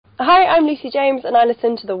Hi, I'm Lucy James, and I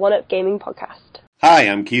listen to the One Up Gaming podcast. Hi,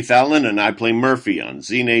 I'm Keith Allen, and I play Murphy on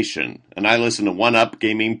Z Nation, and I listen to One Up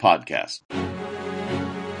Gaming podcast.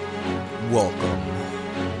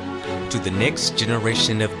 Welcome to the next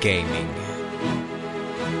generation of gaming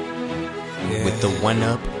with the One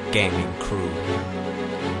Up Gaming crew.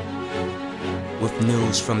 With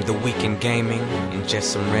news from the week in gaming and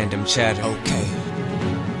just some random chatter. Okay.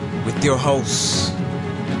 With your hosts,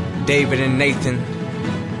 David and Nathan,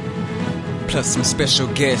 plus some special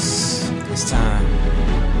guests. It's time.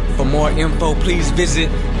 For more info, please visit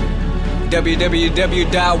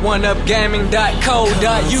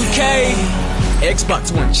www.oneupgaming.co.uk.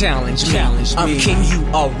 Xbox One challenge me. I'm king, you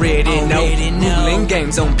already know. Ruling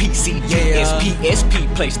games on PC, PS, PSP,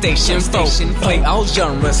 PlayStation 4. Play all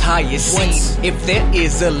genres, highest seed. If there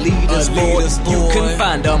is a leader's board, you can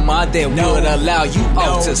find a mod that would allow you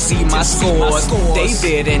all to see my scores.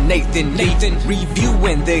 David and Nathan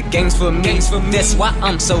reviewing the games for me. That's why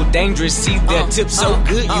I'm so dangerous. See their tips so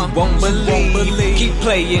good you won't believe. Keep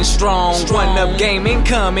playing strong. One Up Gaming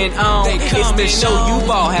coming on. It's the show you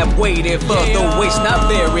all have waited for. The wait's not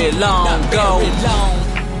very long. Go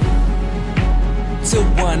to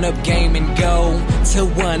One Up Gaming, go to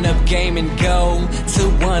One Up Gaming, go to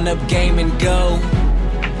One Up Gaming, go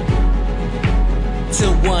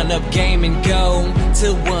to One Up Gaming, go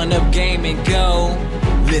to One Up Gaming, go.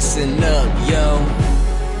 Listen up, yo.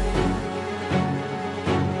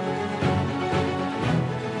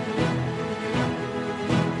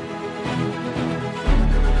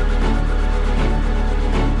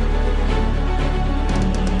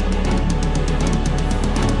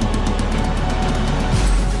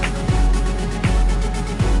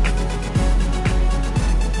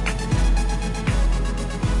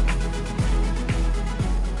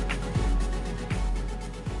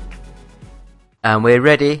 And we're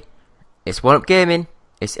ready. It's One Up Gaming.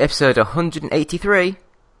 It's episode 183.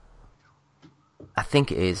 I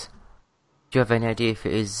think it is. Do you have any idea if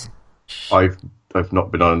it is? I've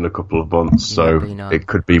not been on in a couple of months, so it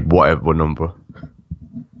could be whatever number.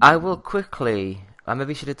 I will quickly, I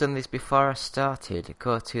maybe should have done this before I started,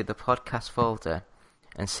 go to the podcast folder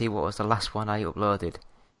and see what was the last one I uploaded.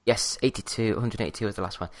 Yes, 182 was the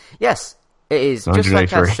last one. Yes, it is, just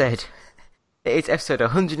like I said. It is episode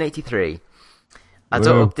 183. I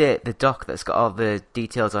don't update the doc that's got all the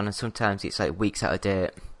details on, and sometimes it's like weeks out of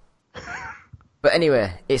date. But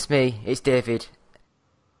anyway, it's me, it's David.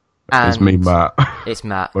 And it's me, Matt. It's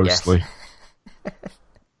Matt, mostly. Yes.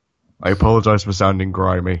 I apologise for sounding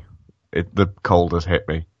grimy. The cold has hit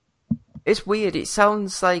me. It's weird, it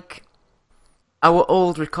sounds like our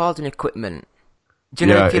old recording equipment. Do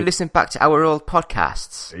you know if you listen back to our old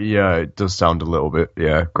podcasts? Yeah, it does sound a little bit,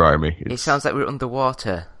 grimy. It sounds like we're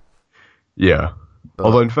underwater. Yeah.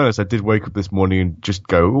 Although, in fairness, I did wake up this morning and just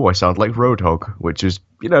go, I sound like Roadhog, which is,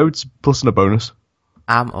 it's plus and a bonus.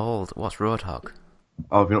 I'm old. What's Roadhog?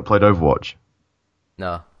 Oh, have you not played Overwatch?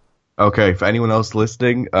 No. Okay, for anyone else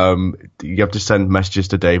listening, you have to send messages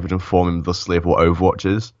to David and inform him thusly of what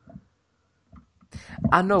Overwatch is.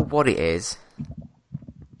 I know what it is.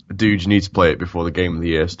 Dude, you need to play it before the Game of the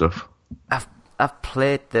Year stuff. I've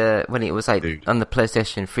played when it was like on the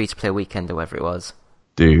PlayStation free-to-play weekend or whatever it was.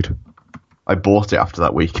 Dude. I bought it after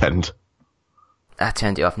that weekend. I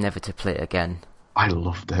turned it off never to play it again. I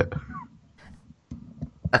loved it.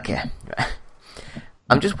 Okay.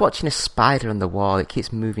 I'm just watching a spider on the wall. It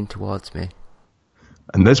keeps moving towards me.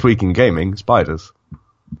 And this week in gaming, spiders.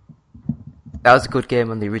 That was a good game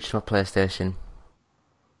on the original PlayStation.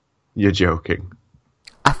 You're joking.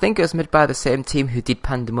 I think it was made by the same team who did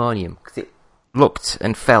Pandemonium. Because it looked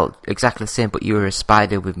and felt exactly the same, but you were a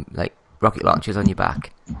spider with like rocket launchers on your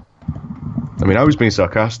back. I mean, I was being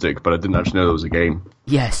sarcastic, but I didn't actually know there was a game.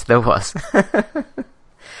 Yes, there was.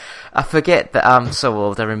 I forget that I'm so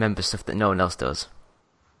old I remember stuff that no one else does.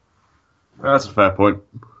 That's a fair point.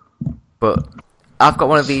 But I've got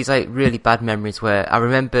one of these like really bad memories where I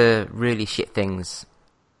remember really shit things,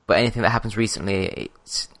 but anything that happens recently,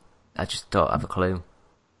 I just don't have a clue.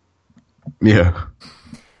 Yeah.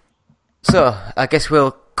 So, I guess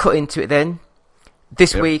we'll cut into it then.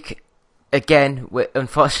 This week... Again,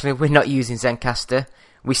 unfortunately, we're not using Zencastr.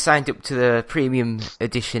 We signed up to the premium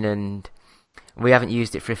edition and we haven't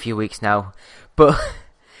used it for a few weeks now. But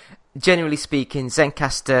generally speaking,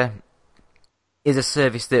 Zencastr is a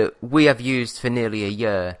service that we have used for nearly a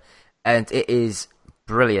year, and it is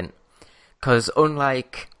brilliant. Because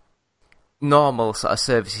unlike normal sort of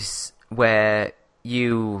services where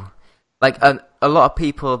you... Like, a lot of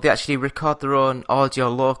people, they actually record their own audio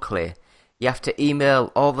locally. You have to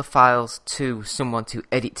email all the files to someone to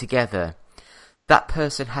edit together. That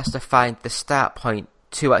person has to find the start point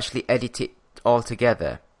to actually edit it all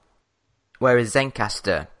together. Whereas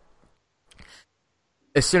Zencastr,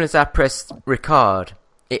 as soon as I press record,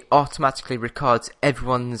 it automatically records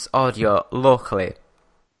everyone's audio locally.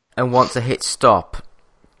 And once I hit stop,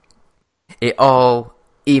 it all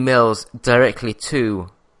emails directly to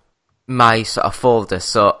my sort of folder.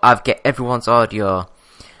 So I get everyone's audio,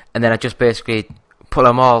 and then I just basically put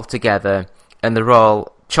them all together, and they're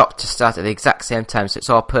all chopped to start at the exact same time, so it's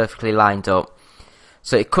all perfectly lined up.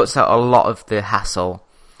 So it cuts out a lot of the hassle.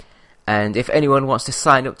 And if anyone wants to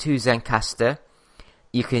sign up to Zencastr,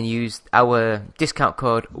 you can use our discount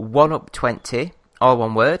code 1UP20, all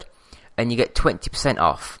one word, and you get 20%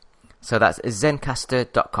 off. So that's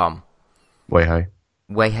zencastr.com. Way hey.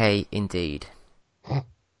 Way hey, indeed.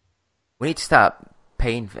 We need to start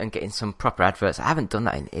paying and getting some proper adverts. I haven't done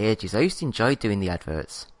that in ages. I used to enjoy doing the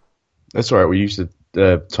adverts. That's alright, we used to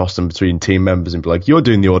toss them between team members and be like, you're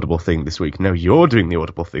doing the Audible thing this week. No, you're doing the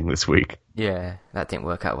Audible thing this week. Yeah, that didn't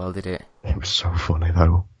work out well, did it? It was so funny,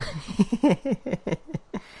 though.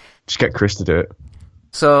 Just get Chris to do it.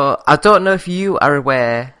 So, I don't know if you are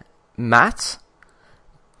aware, Matt,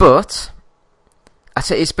 but I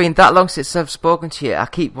say it's been that long since I've spoken to you, I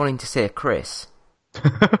keep wanting to say Chris.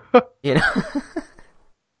 You know?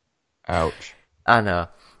 Ouch. I know.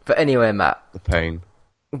 But anyway, Matt. The pain.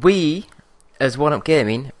 We, as One Up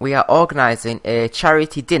Gaming, we are organising a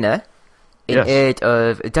charity dinner in aid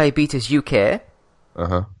of Diabetes UK.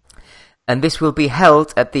 Uh-huh. And this will be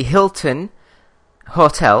held at the Hilton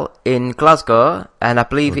Hotel in Glasgow, and I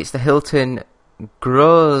believe it's the Hilton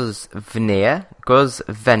Grosvenor.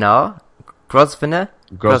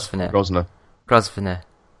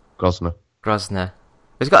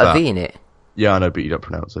 It's got a V in it. Yeah, I know, but you don't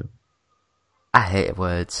pronounce it. I hate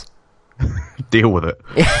words. Deal with it.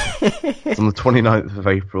 It's on the 29th of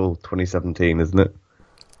April 2017, isn't it?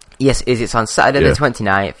 Yes, it's on Saturday the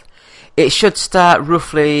 29th. It should start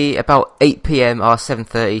roughly about 8 PM or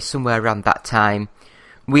 7:30, somewhere around that time.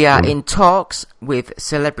 We are in talks with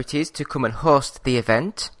celebrities to come and host the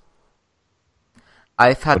event.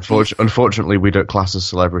 I've had Unfortunately, we don't class as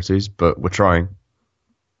celebrities, but we're trying.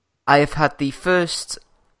 I have had the first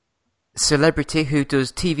celebrity who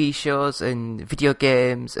does TV shows and video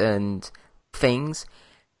games and things.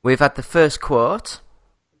 We've had the first quote,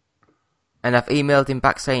 and I've emailed him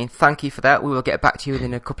back saying thank you for that. We will get back to you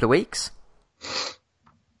within a couple of weeks.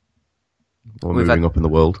 We're moving up in the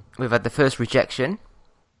world. We've had the first rejection.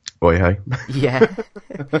 Boy, hey. Yeah.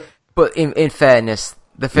 But in fairness,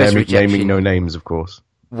 the first rejection... Naming no names, of course.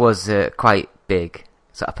 ...was quite big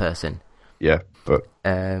sort of person. Yeah, but...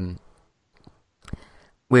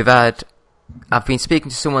 I've been speaking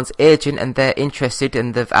to someone's agent, and they're interested,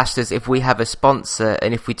 and they've asked us if we have a sponsor,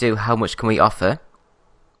 and if we do, how much can we offer?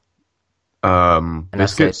 And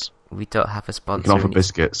biscuits? I said, we don't have a sponsor. We can offer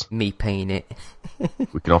biscuits. Me paying it.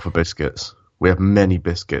 We can offer biscuits. We have many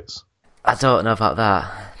biscuits. I don't know about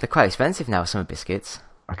that. They're quite expensive now, some biscuits.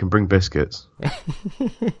 I can bring biscuits.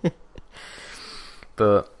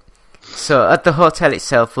 But, so at the hotel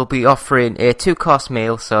itself, we'll be offering a 2-course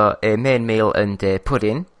meal, so a main meal and a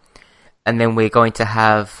pudding. And then we're going to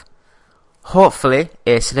have, hopefully,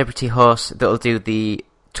 a celebrity host that'll do the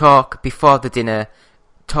talk before the dinner,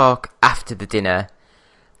 talk after the dinner,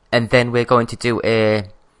 and then we're going to do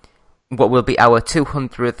what will be our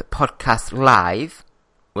 200th podcast live.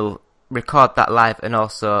 We'll record that live, and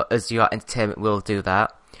also, as your entertainment, we'll do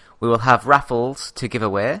that. We will have raffles to give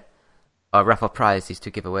away, or raffle prizes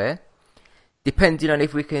to give away. Depending on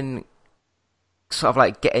if we can sort of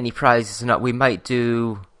like get any prizes or not, we might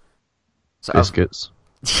do... biscuits.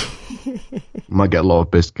 Might get a lot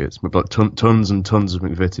of biscuits. Maybe like tons and tons of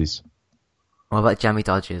McVitie's. What about Jammy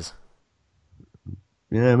Dodgers?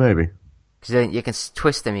 Yeah, maybe. Because then you can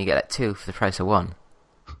twist them and you get like 2 for the price of 1.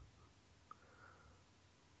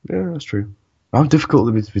 Yeah, that's true. How difficult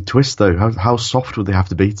would it be to twist, though? How soft would they have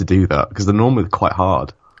to be to do that? Because they're normally quite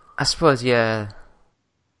hard. I suppose, yeah.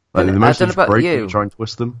 Like, the most I don't know about you. Try and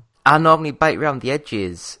twist them. I normally bite around the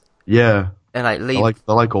edges. Yeah. And like leave...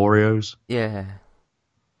 I like Oreos. Yeah.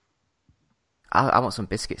 I want some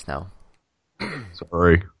biscuits now.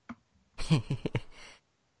 Sorry.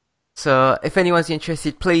 So, if anyone's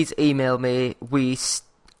interested, please email me.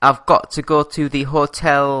 I've got to go to the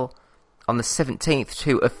hotel on the 17th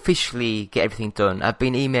to officially get everything done. I've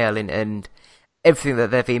been emailing, and everything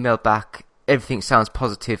that they've emailed back, everything sounds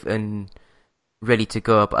positive and ready to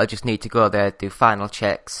go, but I just need to go there, do final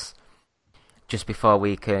checks, just before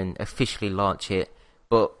we can officially launch it.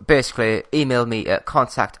 But basically, email me at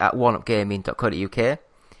contact@oneupgaming.co.uk,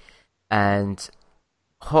 and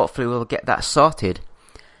hopefully we'll get that sorted.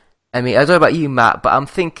 I mean, I don't know about you, Matt, but I'm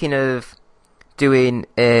thinking of doing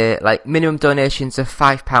like minimum donations of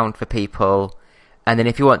 £5 for people, and then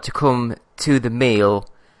if you want to come to the meal,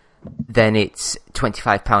 then it's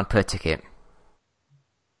 £25 per ticket.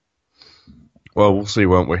 Well, we'll see,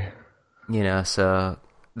 won't we? You know, so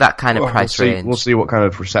that kind of price range. We'll see what kind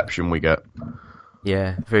of reception we get.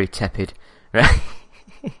 Yeah, very tepid, right?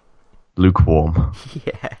 Lukewarm.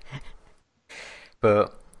 Yeah.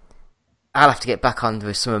 But I'll have to get back on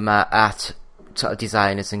with some of my art sort of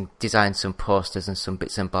designers and design some posters and some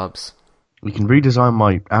bits and bobs. You can redesign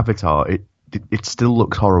my avatar. It still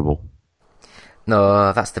looks horrible.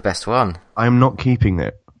 No, that's the best one. I am not keeping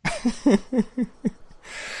it.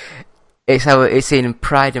 It's in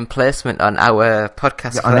pride and placement on our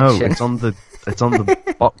podcast collection. I know, it's on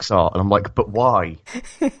the box art, and I'm like, but why?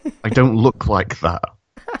 I don't look like that.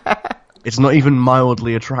 It's not even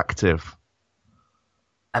mildly attractive.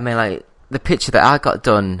 I mean, like, the picture that I got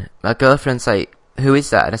done, my girlfriend's like, who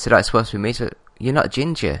is that? And I said, it's supposed to be me. So, you're not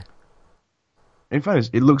Ginger. In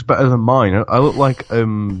fact, it looks better than mine. I look like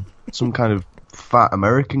some kind of fat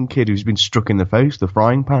American kid who's been struck in the face with a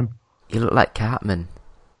frying pan. You look like Cartman.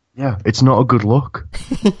 Yeah, it's not a good look.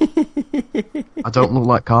 I don't look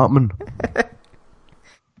like Cartman.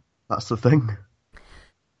 That's the thing.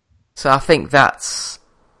 So I think that's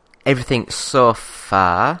everything so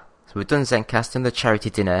far. So we've done Zencast and the charity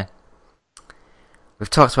dinner. We've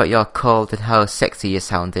talked about your cold and how sexy you're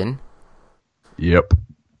sounding. Yep.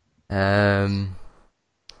 I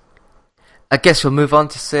guess we'll move on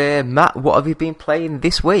to say, Matt, what have you been playing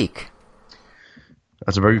this week?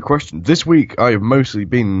 That's a very good question. This week I have mostly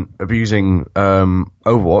been abusing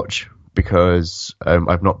Overwatch because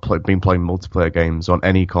I've not been playing multiplayer games on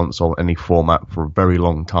any console, any format for a very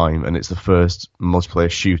long time, and it's the first multiplayer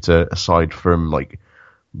shooter aside from like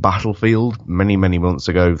Battlefield many months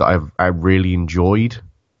ago that I really enjoyed.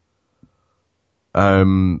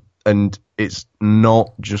 And it's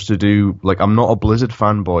not just to do, like, I'm not a Blizzard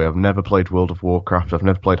fanboy. I've never played World of Warcraft. I've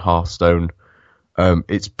never played Hearthstone.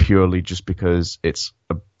 It's purely just because it's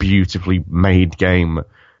a beautifully made game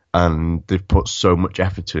and they've put so much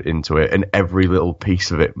effort into it, and every little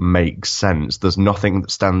piece of it makes sense. There's nothing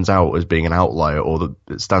that stands out as being an outlier or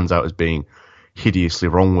that stands out as being hideously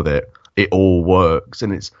wrong with it. It all works,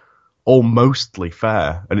 and it's all mostly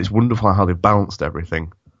fair, and it's wonderful how they've balanced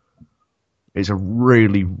everything. It's a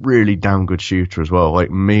really, really damn good shooter as well.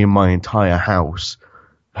 Like, me and my entire house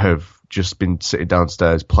have just been sitting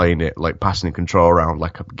downstairs playing it, like passing the control around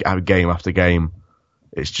like a game after game.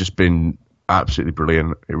 It's just been absolutely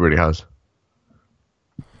brilliant. It really has.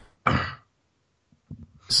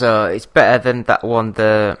 So it's better than that one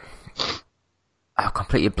I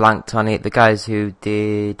completely blanked on it. The guys who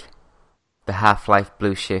did the Half-Life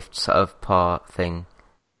Blue Shift sort of part thing.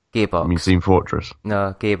 Gearbox. You mean Team Fortress?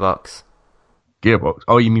 No, Gearbox. Gearbox?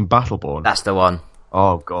 Oh, you mean Battleborn? That's the one.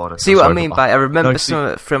 Oh, God. See what I mean by I remember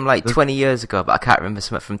something from like 20 years ago, but I can't remember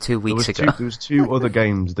something from 2 weeks ago. There was two other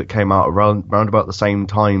games that came out around about the same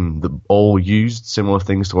time that all used similar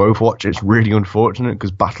things to Overwatch. It's really unfortunate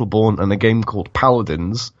because Battleborn and a game called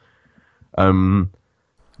Paladins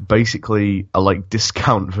basically are like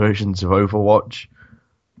discount versions of Overwatch.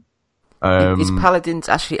 Is Paladins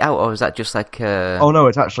actually out, or is that just like Oh no,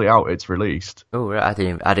 it's actually out. It's released. Oh, right. I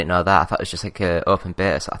didn't know that. I thought it was just like a open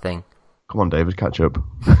beta sort of thing. Come on, David, catch up.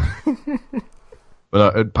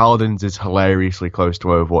 But Paladins is hilariously close to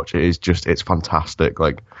Overwatch. It's fantastic.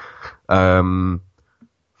 Like, for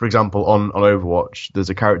example, on Overwatch, there's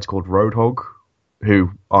a character called Roadhog,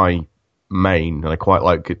 who I main, and I quite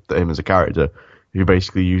like him as a character, who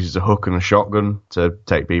basically uses a hook and a shotgun to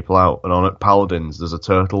take people out. And on Paladins, there's a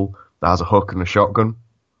turtle that has a hook and a shotgun.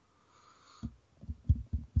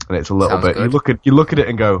 And it's a little Sounds bit... good. You look at it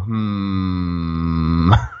and go,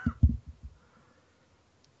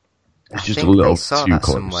 It's just a little too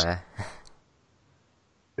close. Somewhere.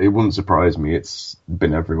 It wouldn't surprise me. It's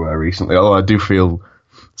been everywhere recently. Although I do feel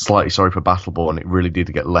slightly sorry for Battleborn. It really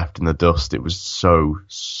did get left in the dust. It was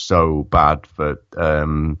so bad for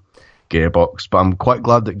Gearbox. But I'm quite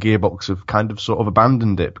glad that Gearbox have kind of sort of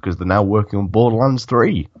abandoned it because they're now working on Borderlands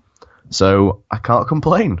 3. So I can't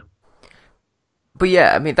complain. But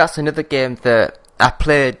yeah, I mean, that's another game that I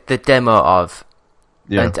played the demo of.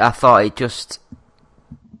 Yeah. And I thought it just...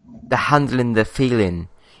 The handling, the feeling,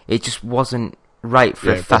 it just wasn't right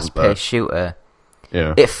for a fast-paced shooter.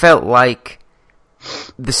 Yeah. It felt like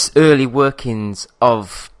the early workings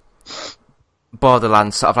of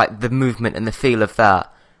Borderlands, sort of like the movement and the feel of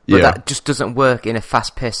that. But that just doesn't work in a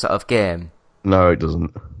fast-paced sort of game. No, it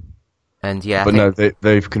doesn't. And yeah, But no,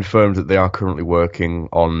 they've confirmed that they are currently working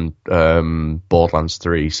on Borderlands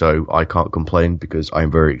 3, so I can't complain because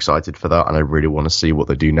I'm very excited for that, and I really want to see what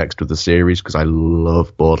they do next with the series because I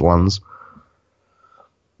love Borderlands.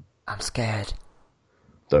 I'm scared.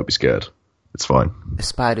 Don't be scared. It's fine. The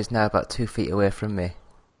spider's now about 2 feet away from me.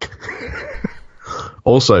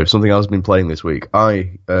 Also, something else I've been playing this week.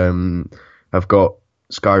 I have got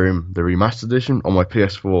Skyrim, the Remastered Edition, on my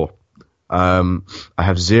PS4. I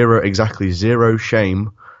have exactly zero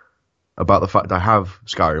shame about the fact I have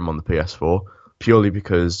Skyrim on the PS4, purely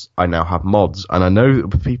because I now have mods. And I know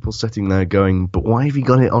that people sitting there going, but why have you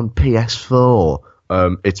got it on PS4?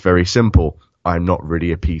 It's very simple. I'm not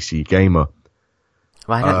really a PC gamer.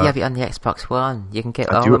 Why don't you have it on the Xbox One? You can get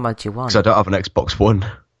all the mods you want. Because I don't have an Xbox One.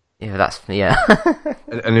 Yeah.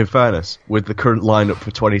 And in fairness, with the current lineup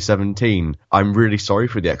for 2017, I'm really sorry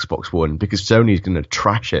for the Xbox One, because Sony's going to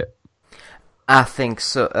trash it. I think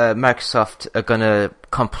so. Microsoft are going to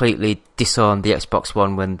completely disown the Xbox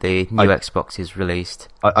One when the new Xbox is released.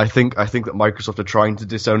 I think that Microsoft are trying to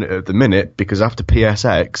disown it at the minute, because after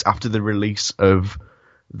PSX, after the release of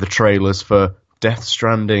the trailers for Death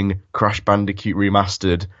Stranding, Crash Bandicoot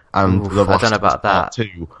Remastered, and The Last of Us Part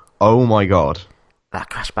 2, oh my god. That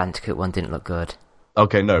Crash Bandicoot one didn't look good.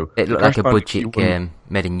 Okay, no. It looked like a budget game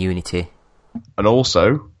made in Unity. And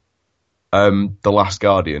also, The Last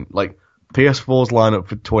Guardian. Like, PS4's lineup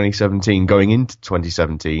for 2017, going into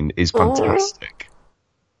 2017, is fantastic.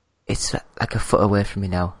 It's like a foot away from me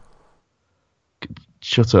now.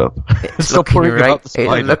 Shut up. It's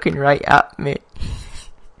looking right at me.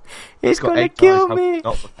 It's going to kill me.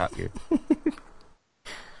 Not look at you.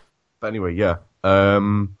 But anyway, yeah.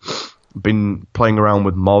 Been playing around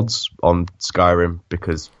with mods on Skyrim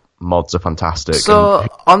because mods are fantastic. So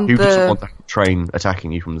who doesn't want the train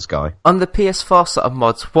attacking you from the sky? On the PS4 sort of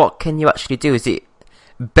mods, what can you actually do? Is it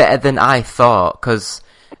better than I thought? Because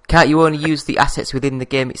can't you only use the assets within the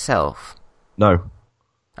game itself? No.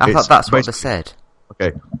 I thought that's what they said.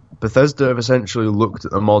 Okay. Bethesda have essentially looked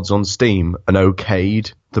at the mods on Steam and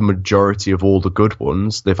okayed the majority of all the good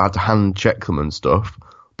ones. They've had to hand check them and stuff,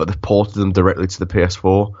 but they've ported them directly to the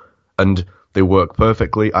PS4. And they work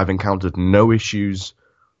perfectly. I've encountered no issues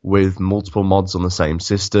with multiple mods on the same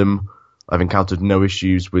system. I've encountered no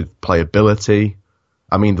issues with playability.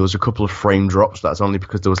 I mean, there was a couple of frame drops. That's only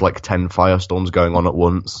because there was like 10 firestorms going on at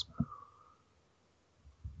once.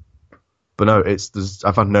 But no,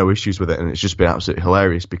 I've had no issues with it, and it's just been absolutely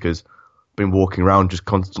hilarious because I've been walking around just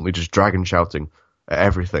constantly just dragon shouting at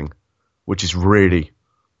everything, which is really,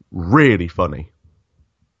 really funny.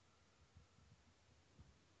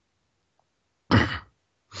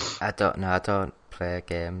 I don't know. I don't play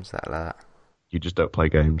games like that. You just don't play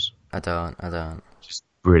games. I don't. Just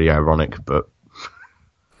really ironic, but...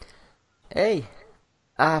 Hey,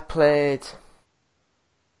 I played...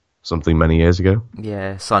 something many years ago?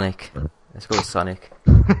 Yeah, Sonic. Let's go with Sonic.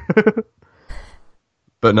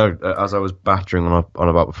 But no, as I was battering on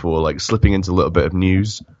about before, like slipping into a little bit of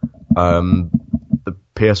news, the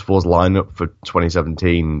PS4's lineup for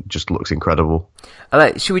 2017 just looks incredible.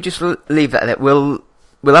 Should we just leave that there?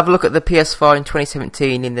 We'll have a look at the PS4 in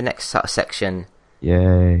 2017 in the next sort of section.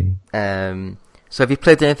 Yay. So have you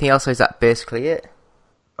played anything else, or is that basically it?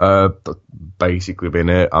 Basically been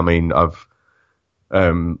it. I mean, I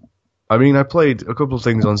played a couple of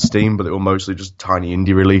things on Steam, but they were mostly just tiny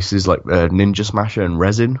indie releases like Ninja Smasher and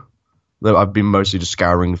Resin. I've been mostly just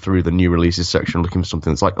scouring through the new releases section looking for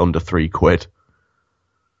something that's like under £3.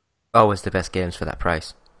 Always the best games for that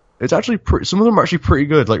price. It's actually some of them are actually pretty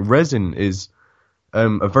good. Like Resin is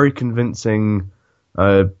a very convincing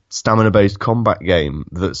stamina-based combat game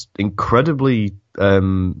that's incredibly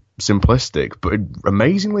simplistic, but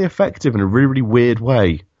amazingly effective in a really, really weird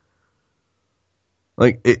way.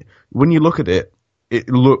 Like when you look at it, it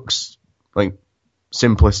looks like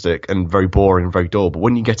simplistic and very boring and very dull. But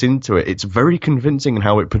when you get into it, it's very convincing in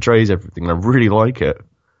how it portrays everything, and I really like it.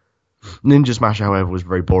 Ninja Smash, however, was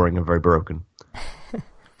very boring and very broken.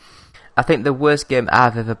 I think the worst game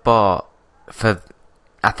I've ever bought for,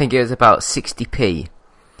 I think it was about 60p.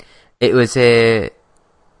 It was a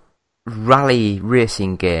rally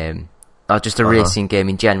racing game, or just a racing game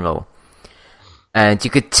in general. And you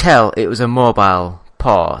could tell it was a mobile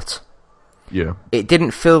port. Yeah. It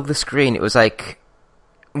didn't fill the screen. It was like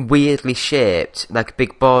weirdly shaped, like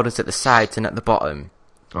big borders at the sides and at the bottom.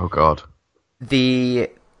 Oh god. The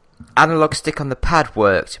analog stick on the pad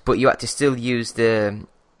worked, but you had to still use the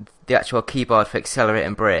actual keyboard for accelerate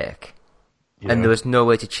and brake. Yeah. And there was no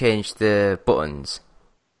way to change the buttons.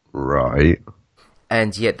 Right.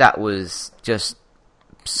 And yet that was just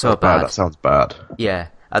so bad. That sounds bad. Yeah.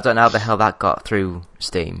 I don't know how the hell that got through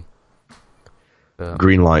Steam.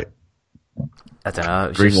 Green light. I don't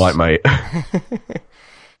know. Green light, mate.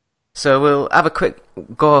 So we'll have a quick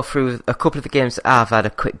go through a couple of the games that I've had a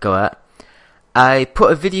quick go at. I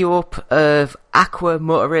put a video up of Aqua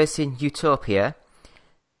Motor Racing Utopia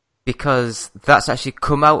because that's actually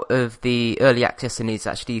come out of the early access and is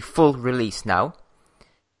actually full release now.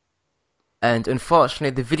 And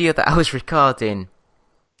unfortunately, the video that I was recording,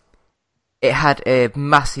 it had a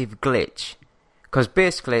massive glitch. Because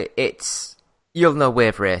basically, you'll know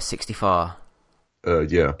Wave Race 64.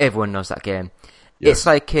 Yeah. Everyone knows that game. Yeah. It's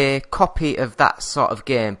like a copy of that sort of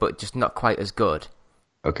game, but just not quite as good.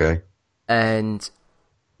 Okay. And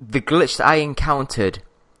the glitch that I encountered,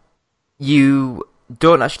 you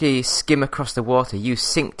don't actually skim across the water, you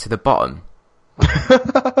sink to the bottom.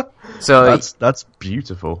 So that's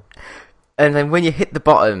beautiful. And then when you hit the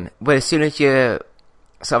bottom, well, as soon as your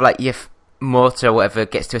motor or whatever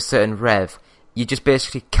gets to a certain rev, you just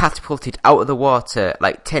basically catapulted out of the water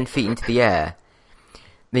like 10 feet into the air.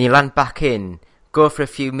 Then you land back in, go for a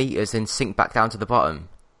few meters and sink back down to the bottom.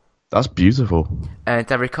 That's beautiful. And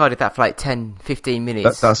I recorded that for like 10, 15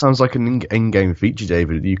 minutes. That sounds like an in-game feature,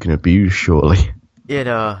 David, that you can abuse, surely. You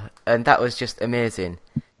know, and that was just amazing.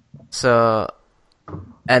 So,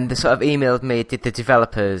 and they sort of emailed me, did the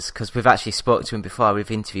developers, because we've actually spoke to them before, we've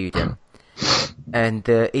interviewed them. And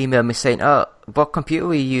they emailed me saying, oh, what computer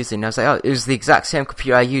were you using? I was like, oh, it was the exact same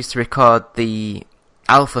computer I used to record the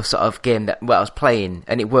alpha sort of game that I was playing,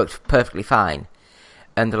 and it worked perfectly fine.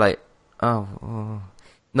 And they're like, oh.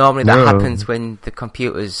 Normally that happens when the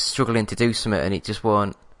computer's struggling to do something and it just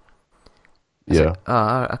won't. Yeah. Like,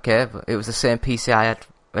 oh, okay, but it was the same PC I had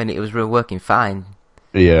and it was working fine.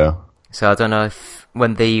 Yeah. So I don't know if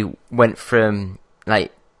when they went from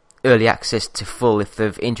like early access to full, if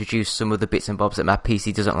they've introduced some other bits and bobs that my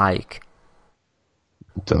PC doesn't like.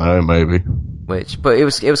 Don't know, maybe. But it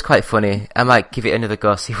was quite funny. I might give it another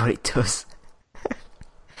go, see what it does.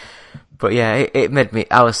 But yeah, it made me.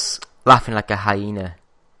 I was laughing like a hyena.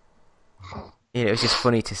 You know, it was just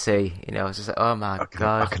funny to see. You know, I was just like, oh my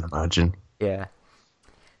god. I can imagine. Yeah.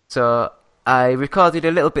 So I recorded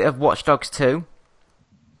a little bit of Watch Dogs 2.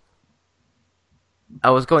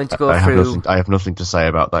 I was going to go through. I have nothing to say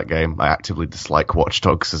about that game. I actively dislike Watch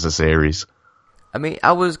Dogs as a series. I mean,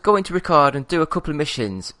 I was going to record and do a couple of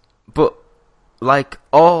missions, but like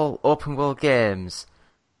all open world games,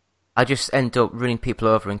 I just end up running people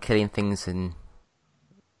over and killing things and...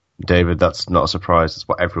 David, that's not a surprise. That's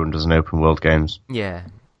what everyone does in open world games. Yeah.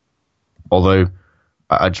 Although,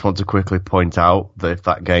 I just want to quickly point out that if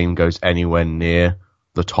that game goes anywhere near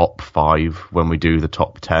the top 5 when we do the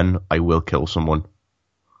top 10, I will kill someone.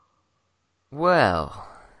 Well...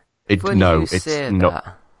 It's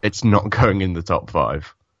not going in the top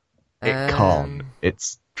 5. It can't.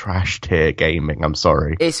 It's trash tier gaming, I'm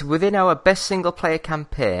sorry. It's within our best single player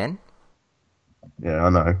campaign. Yeah,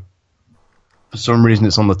 I know. For some reason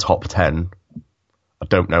it's on the top 10. I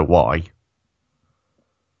don't know why.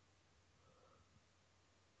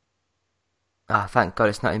 Ah, thank God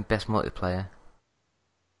it's not in best multiplayer.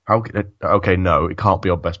 Okay, no, it can't be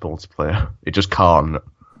on best multiplayer. It just can't.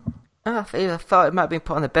 I thought it might have been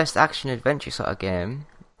put on the best action adventure sort of game.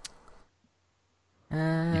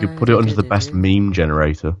 You could put it under the best meme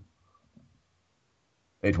generator.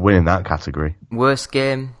 It'd win in that category. Worst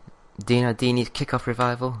game, Dino Dini's Kickoff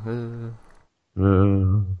Revival. I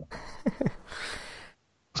was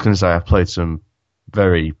going to say, I've played some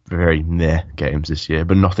very, very meh games this year,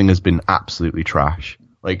 but nothing has been absolutely trash.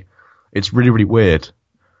 Like, it's really, really weird.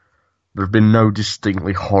 There have been no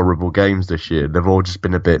distinctly horrible games this year. They've all just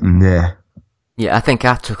been a bit meh. Yeah, I think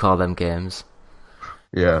I took all them games.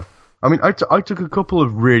 Yeah. I mean, I took a couple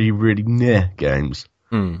of really, really meh games.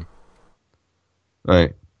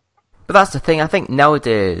 Right. But that's the thing, I think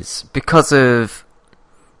nowadays, because of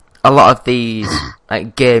a lot of these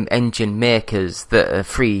like game engine makers that are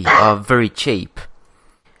free or very cheap,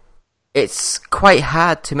 it's quite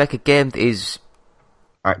hard to make a game that is...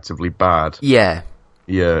 actively bad. Yeah.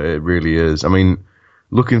 Yeah, it really is. I mean,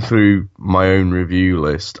 looking through my own review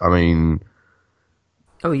list, I mean...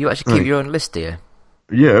 Oh, you actually keep your own list, do you?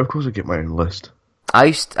 Yeah, of course I get my own list.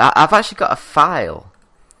 I've actually got a file.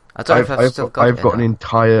 I don't know if I've still got it.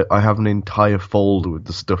 I have an entire folder with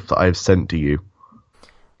the stuff that I've sent to you.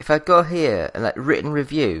 If I go here and like written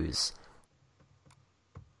reviews,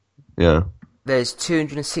 yeah, there's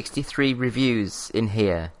 263 reviews in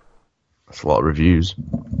here. That's a lot of reviews.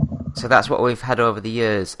 So that's what we've had over the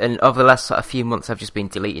years, and over the last sort of few months, I've just been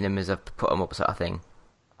deleting them as I've put them up, sort of thing.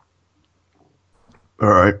 All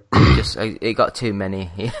right. It got too many.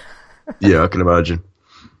 Yeah, I can imagine.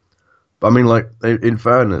 But I mean, like, in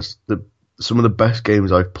fairness, some of the best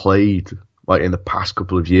games I've played, like in the past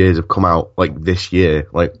couple of years have come out like this year,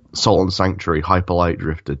 like Salt and Sanctuary, Hyper Light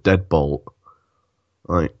Drifter, Deadbolt.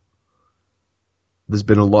 Like, there's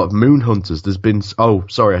been a lot of Moon Hunters. There's been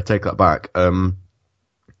I take that back.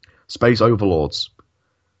 Space Overlords,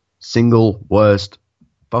 single worst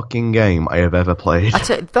fucking game I have ever played. I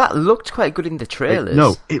tell you, that looked quite good in the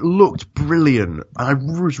trailers. It looked brilliant. I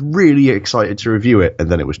was really excited to review it, and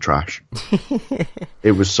then it was trash.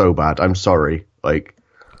 It was so bad. I'm sorry.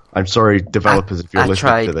 I'm sorry, developers, if you're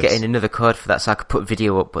listening to this. I tried getting another code for that so I could put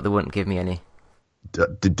video up, but they wouldn't give me any.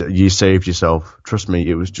 You saved yourself. Trust me,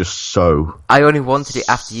 it was just so... I only wanted it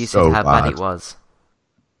after you said how bad it was.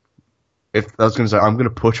 I was going to say, I'm going to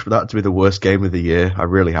push for that to be the worst game of the year. I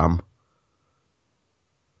really am.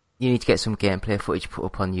 You need to get some gameplay footage put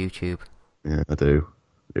up on YouTube. Yeah, I do.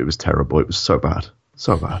 It was terrible. It was so bad.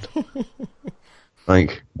 So bad.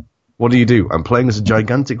 Like, what do? I'm playing as a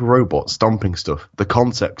gigantic robot stomping stuff. The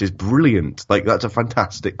concept is brilliant. Like, that's a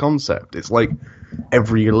fantastic concept. It's like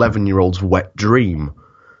every 11-year-old's wet dream.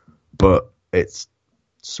 But it's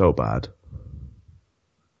so bad.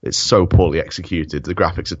 It's so poorly executed. The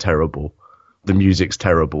graphics are terrible. The music's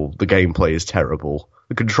terrible. The gameplay is terrible.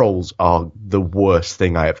 The controls are the worst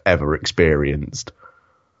thing I have ever experienced.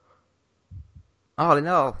 All in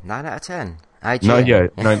all, 9 out of 10. IGN. No, yeah,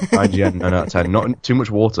 IGN, 9 out of 10. Not too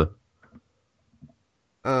much water.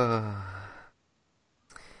 Right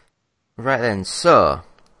then, so...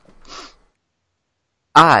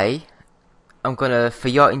 I am going to, for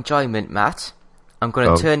your enjoyment, Matt, I'm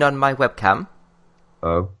going to turn on my webcam.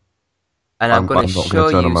 Oh. And I'm going to show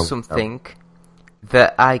you something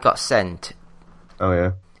that I got sent. Oh,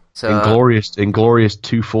 yeah. So, Inglorious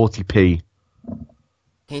 240p. Can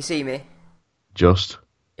you see me? Just.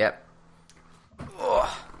 Yep.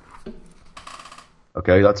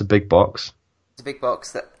 Okay, that's a big box. It's a big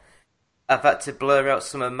box that I've had to blur out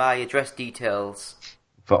some of my address details.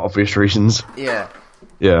 For obvious reasons. Yeah.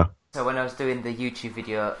 Yeah. So when I was doing the YouTube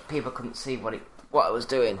video, people couldn't see what I was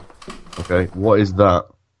doing. Okay, what is that?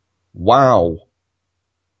 Wow.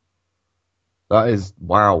 That is...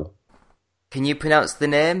 Wow. Can you pronounce the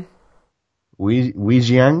name? Wei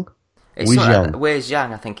Zhang,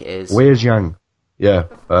 I think it is. Wei Zhang. Yeah.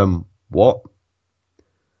 What?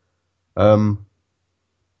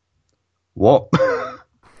 What?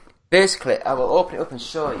 Basically, I will open it up and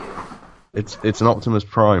show you. It's an Optimus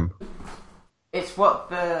Prime. It's what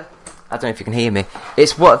the... I don't know if you can hear me.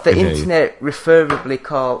 It's what the internet referably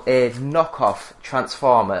call a knockoff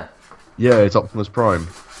Transformer. Yeah, it's Optimus Prime.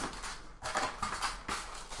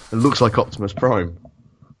 It looks like Optimus Prime.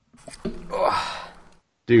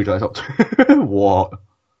 Dude, I thought... What?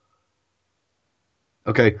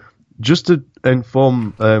 Okay, just to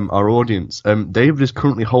inform our audience, David is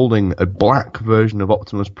currently holding a black version of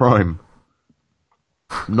Optimus Prime.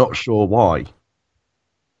 Not sure why.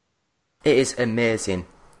 It is amazing.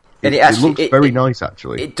 And it looks very nice,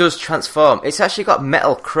 actually. It does transform. It's actually got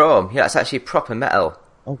metal chrome. Yeah, it's actually proper metal.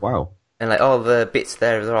 Oh, wow. And like all the bits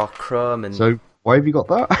there, they're all chrome. And so, why have you got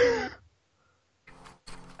that?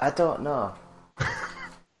 I don't know.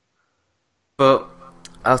 But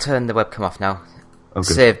I'll turn the webcam off now.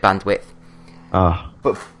 Okay. Save bandwidth.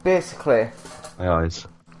 But basically... My eyes.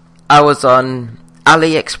 I was on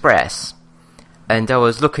AliExpress, and I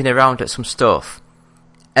was looking around at some stuff.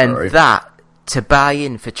 And that, to buy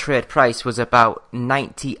in for trade price, was about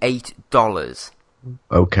 $98.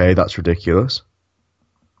 Okay, that's ridiculous.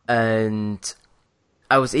 And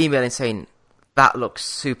I was emailing saying, that looks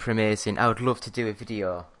super amazing. I would love to do a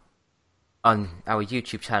video on our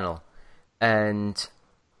YouTube channel. And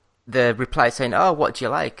the reply saying, oh, what do you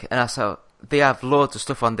like? And I said, they have loads of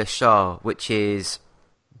stuff on this show, which is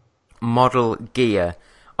model gear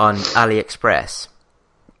on AliExpress.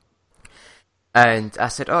 And I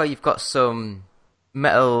said, oh, you've got some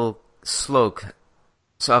Metal Slug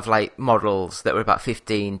sort of like models that were about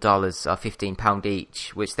 $15 or £15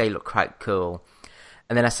 each, which they look quite cool.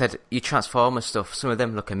 And then I said, you Transformer stuff, some of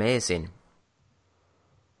them look amazing.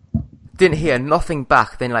 Didn't hear nothing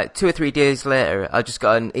back. Then like 2 or 3 days later, I just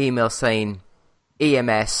got an email saying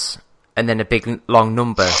EMS and then a big long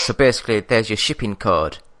number. So basically, there's your shipping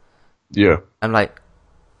code. Yeah. I'm like,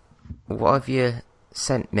 what have you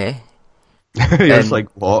sent me? It's like,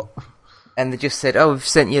 what? And they just said, oh, we've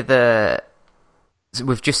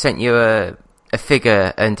just sent you a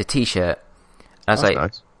figure and a t-shirt. And I was like,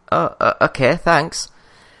 nice. Oh, okay, thanks.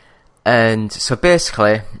 And so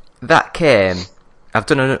basically, that came... I've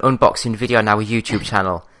done an unboxing video on our YouTube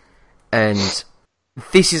channel. And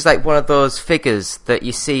this is like one of those figures that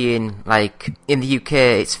you see in, like, in the UK,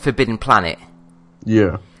 it's Forbidden Planet.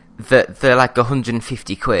 Yeah. That they're like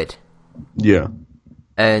 150 quid. Yeah.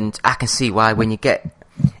 And I can see why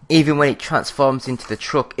even when it transforms into the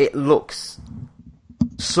truck, it looks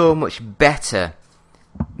so much better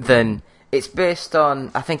than... I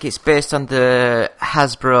think it's based on the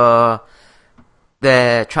Hasbro,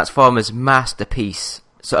 the Transformers Masterpiece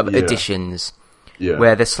sort of editions,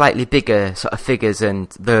 where they're slightly bigger sort of figures and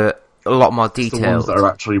they're a lot more detailed. The ones that are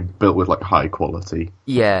actually built with like high quality.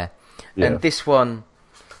 Yeah. And this one,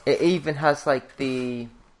 it even has like the...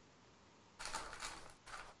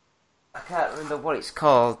 I can't remember what it's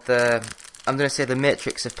called. I'm going to say the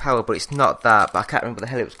Matrix of Power, but it's not that. But I can't remember what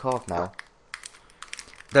the hell it was called now.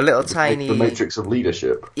 The little tiny... The Matrix of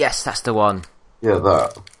Leadership. Yes, that's the one. Yeah,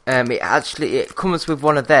 that. It comes with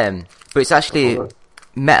one of them, but it's actually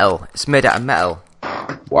metal. It's made out of metal.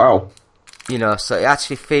 Wow. You know, so it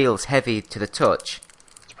actually feels heavy to the touch.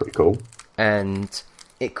 It's pretty cool. And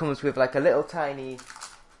it comes with like a little tiny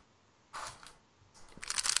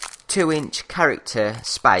 2-inch character,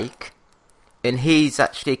 Spike, and he's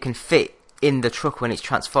actually can fit in the truck when it's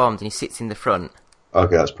transformed and he sits in the front.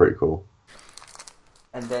 Okay, that's pretty cool.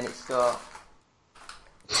 And then it's got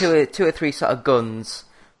two or three sort of guns,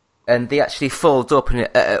 and they actually fold up, and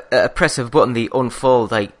at a press of a button they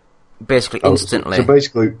unfold like basically instantly. So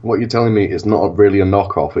basically, what you're telling me is not really a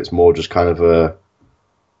knockoff. It's more just kind of a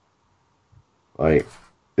like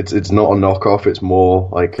it's not a knockoff. It's more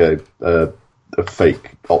like a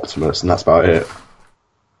fake Optimus, and that's about it.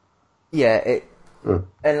 Yeah,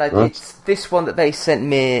 and like it's this one that they sent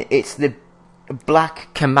me. It's the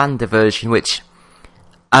Black Commander version, which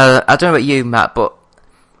I don't know about you, Matt, but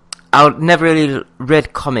I never really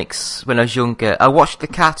read comics when I was younger. I watched the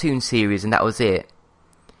cartoon series, and that was it.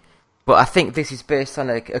 But I think this is based on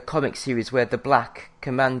a comic series where the Black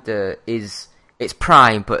Commander it's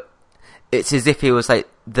Prime, but it's as if he was like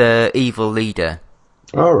the evil leader.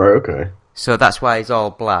 Oh, right, okay. So that's why he's all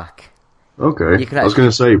black. Okay. I was going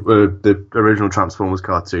to say, the original Transformers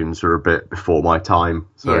cartoons are a bit before my time.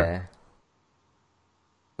 So. Yeah.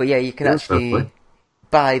 But yeah, you can actually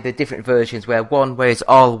buy the different versions where it's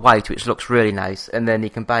all white, which looks really nice, and then you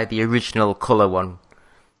can buy the original colour one.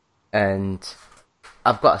 And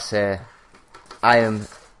I've got to say,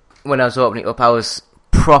 when I was opening it up, I was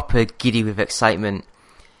proper giddy with excitement.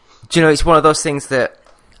 Do you know, it's one of those things that,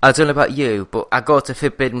 I don't know about you, but I go to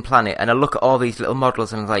Forbidden Planet and I look at all these little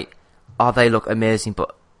models and I'm like, oh, they look amazing,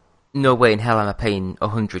 but no way in hell am I paying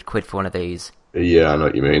 £100 for one of these. Yeah, I know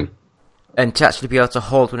what you mean. And to actually be able to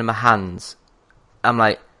hold one in my hands, I'm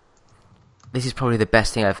like, this is probably the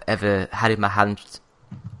best thing I've ever had in my hands.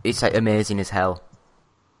 It's like amazing as hell.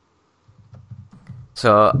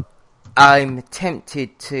 So I'm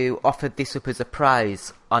tempted to offer this up as a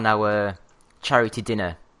prize on our charity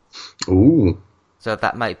dinner. Ooh. So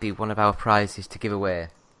that might be one of our prizes to give away.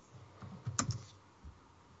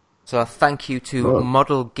 So thank you to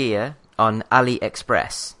Model Gear on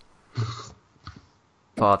AliExpress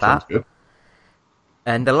for that. Good.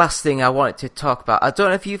 And the last thing I wanted to talk about, I don't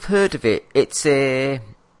know if you've heard of it. It's a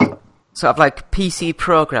sort of like PC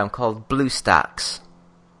program called BlueStacks.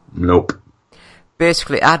 Nope.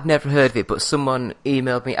 Basically, I'd never heard of it, but someone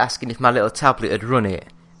emailed me asking if my little tablet had run it,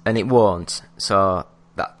 and it won't. So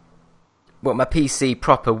but my PC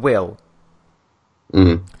proper will.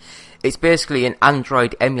 Mm. It's basically an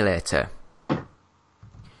Android emulator.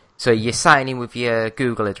 So you sign in with your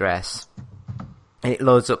Google address, and it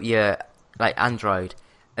loads up your Android,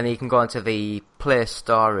 and then you can go onto the Play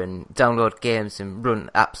Store and download games and run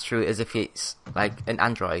apps through it as if it's like an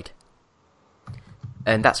Android.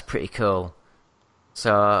 And that's pretty cool.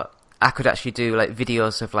 So I could actually do like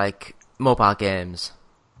videos of like mobile games.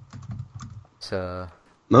 So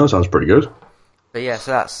no, that sounds pretty good. But yeah,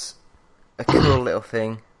 so that's a cool little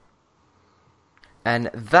thing. And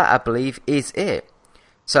that, I believe, is it.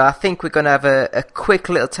 So I think we're going to have a quick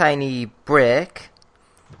little tiny break.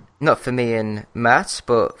 Not for me and Matt,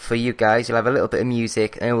 but for you guys. You'll have a little bit of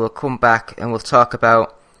music, and we'll come back and we'll talk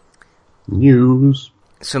about news.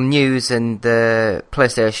 Some news and the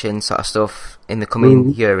PlayStation sort of stuff in the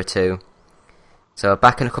coming year or two. So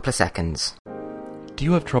back in a couple of seconds. Do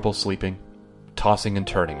you have trouble sleeping? Tossing and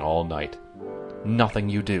turning all night? Nothing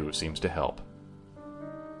you do seems to help.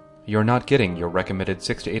 You're not getting your recommended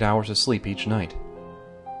 6 to 8 hours of sleep each night.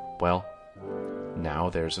 Well,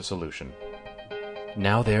 now there's a solution.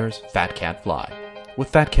 Now there's Fat Cat Fly. With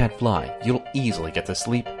Fat Cat Fly, you'll easily get the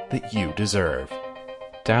sleep that you deserve.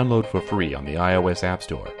 Download for free on the iOS App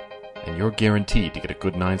Store, and you're guaranteed to get a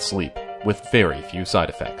good night's sleep with very few side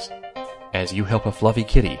effects, as you help a fluffy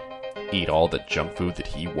kitty eat all the junk food that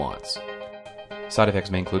he wants. Side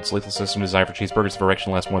effects may include sleeplessness and desire for cheeseburgers. If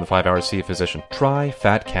erection lasts more than 5 hours, see a physician. Try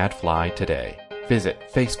Fat Cat Fly today. Visit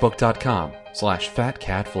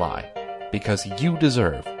facebook.com/fatcatfly because you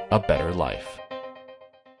deserve a better life.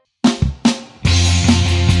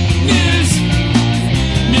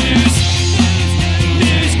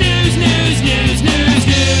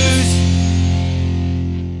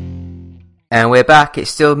 And we're back.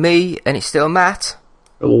 It's still me, and it's still Matt.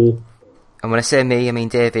 Hello. And when I say me, I mean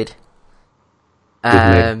David.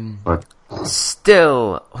 Fine.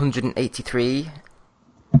 Still 183.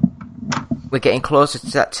 We're getting closer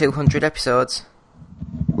to that 200 episodes.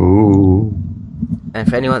 Ooh. And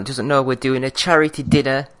for anyone that doesn't know, we're doing a charity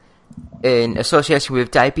dinner in association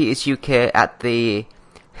with Diabetes UK at the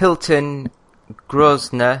Hilton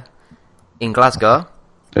Grosvenor in Glasgow.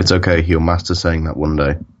 It's okay, he'll master saying that one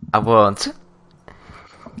day. I won't.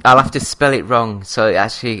 I'll have to spell it wrong so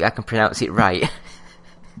actually I can pronounce it right.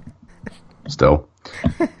 Still.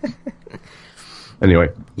 Anyway,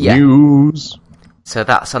 Yeah. news. So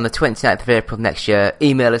that's on the 29th of April next year.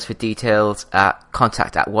 Email us for details at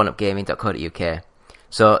contact@oneupgaming.co.uk.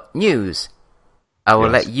 So, news. I will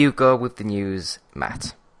Yes. let you go with the news,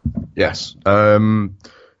 Matt. Yes.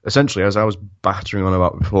 Essentially, as I was battering on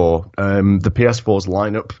about before, the PS4's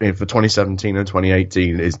lineup for 2017 and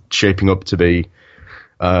 2018 is shaping up to be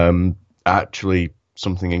actually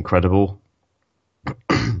something incredible.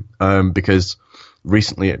 Because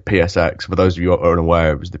recently at PSX, for those of you who are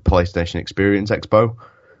unaware, it was the PlayStation Experience Expo.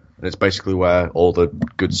 And it's basically where all the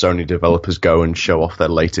good Sony developers go and show off their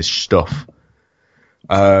latest stuff.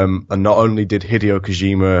 And not only did Hideo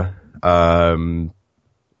Kojima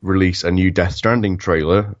release a new Death Stranding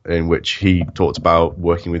trailer in which he talked about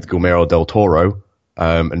working with Guillermo del Toro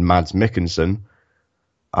and Mads Mikkelsen,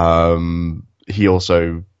 he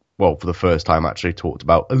also, well, for the first time actually talked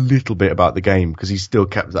about a little bit about the game because he still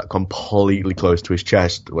kept that completely close to his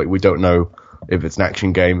chest. Like, we don't know if it's an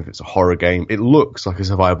action game, if it's a horror game. It looks like a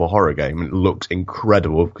survival horror game, and it looks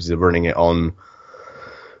incredible because they're running it on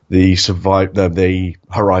the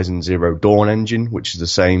Horizon Zero Dawn engine, which is the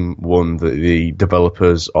same one that the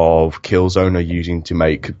developers of Killzone are using to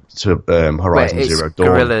make Horizon Zero Dawn.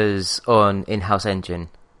 Guerrilla's own in-house engine.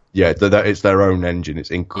 Yeah, it's their own engine.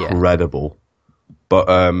 It's incredible. Yeah. But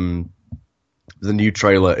the new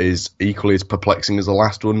trailer is equally as perplexing as the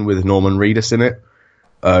last one with Norman Reedus in it.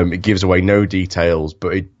 It gives away no details,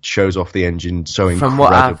 but it shows off the engine so incredibly well. From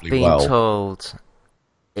what I've been told,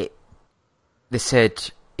 they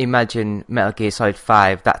said, imagine Metal Gear Solid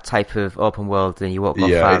 5, that type of open world, and you won't go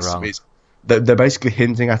far wrong. They're basically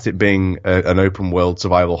hinting at it being an open world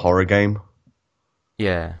survival horror game.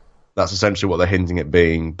 Yeah. That's essentially what they're hinting at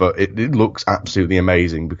being, but it looks absolutely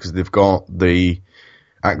amazing because they've got the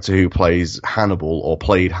actor who plays Hannibal, or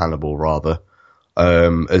played Hannibal rather,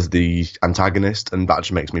 as the antagonist, and that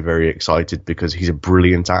just makes me very excited because he's a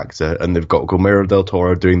brilliant actor, and they've got Guillermo del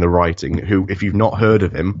Toro doing the writing, who, if you've not heard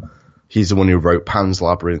of him, he's the one who wrote Pan's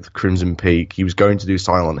Labyrinth, Crimson Peak. He was going to do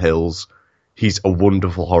Silent Hills. He's a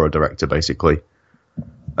wonderful horror director, basically.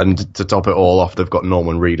 And to top it all off, they've got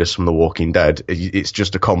Norman Reedus from The Walking Dead. It's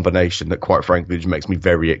just a combination that, quite frankly, just makes me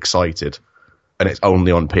very excited. And it's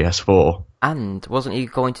only on PS4. And wasn't he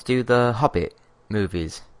going to do the Hobbit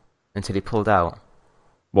movies until he pulled out?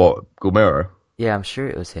 What, Guillermo? Yeah, I'm sure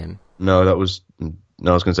it was him. No, I was going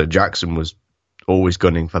to say Jackson was always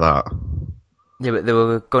gunning for that. Yeah, but they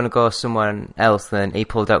were going to go somewhere else, then he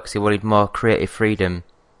pulled out because he wanted more creative freedom.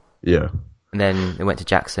 Yeah. And then they went to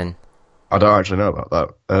Jackson. I don't actually know about that.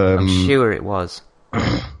 I'm sure it was.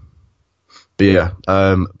 But yeah,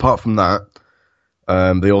 apart from that,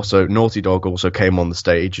 Naughty Dog also came on the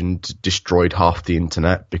stage and destroyed half the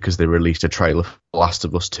internet because they released a trailer for Last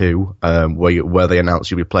of Us 2, where they announced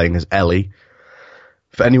you'll be playing as Ellie.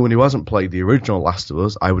 For anyone who hasn't played the original Last of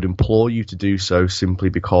Us, I would implore you to do so simply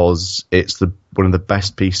because it's one of the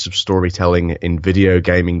best pieces of storytelling in video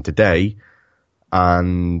gaming today.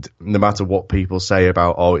 And no matter what people say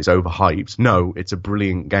about, it's overhyped, no, it's a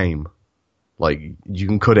brilliant game. Like, you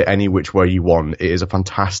can cut it any which way you want. It is a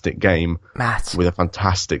fantastic game, Matt, with a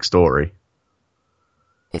fantastic story.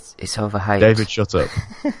 It's overhyped. David, shut up.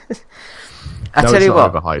 I tell you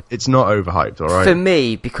what, overhyped. It's not overhyped, alright? For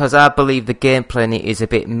me, because I believe the gameplay in it is a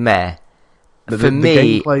bit meh, for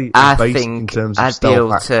me, I think I'd be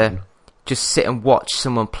able to just sit and watch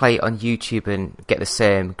someone play it on YouTube and get the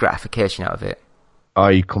same gratification out of it.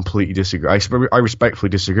 I completely disagree. I respectfully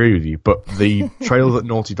disagree with you, but the trailer that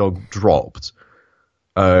Naughty Dog dropped,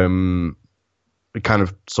 it kind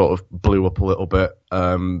of sort of blew up a little bit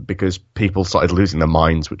because people started losing their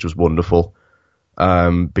minds, which was wonderful.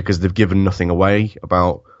 Because they've given nothing away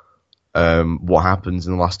about what happens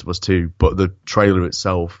in The Last of Us 2, but the trailer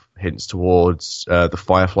itself hints towards the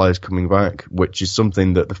Fireflies coming back, which is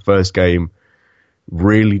something that the first game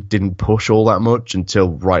really didn't push all that much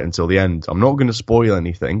until the end. I'm not going to spoil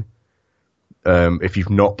anything if you've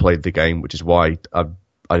not played the game, which is why I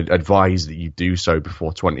advise that you do so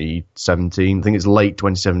before 2017. I think it's late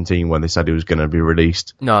 2017 when they said it was going to be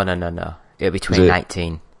released. No. It'll be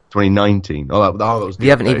 2019. 2019. Oh, that was they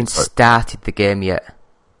haven't even started the game yet.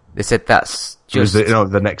 They said that's just...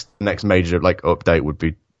 the next major update would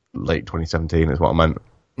be late 2017 is what I meant.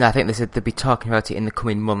 No, I think they said they'll be talking about it in the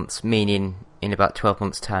coming months, meaning in about 12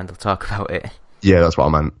 months' time they'll talk about it. Yeah, that's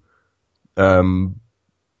what I meant.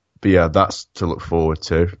 But yeah, that's to look forward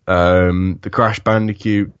to. The Crash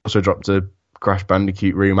Bandicoot also dropped a Crash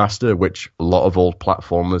Bandicoot remaster, which a lot of old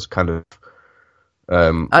platformers kind of...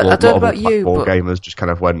 I don't know about you, but... gamers just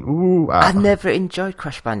kind of went, ooh... I never enjoyed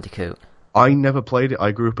Crash Bandicoot. I never played it.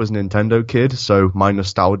 I grew up as a Nintendo kid, so my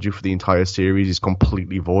nostalgia for the entire series is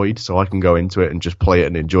completely void, so I can go into it and just play it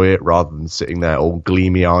and enjoy it rather than sitting there all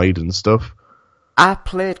gleamy-eyed and stuff. I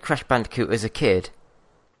played Crash Bandicoot as a kid,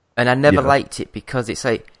 and I never liked it because it's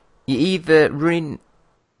like, you're either running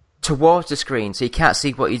towards the screen so you can't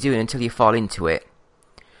see what you're doing until you fall into it,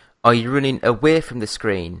 or you're running away from the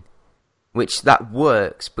screen, which that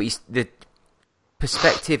works, but the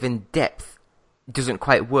perspective and depth doesn't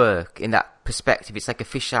quite work in that perspective. It's like a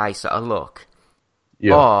fisheye sort of look.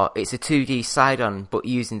 Yeah. Or it's a 2D side-on but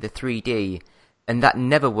using the 3D, and that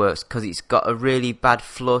never works because it's got a really bad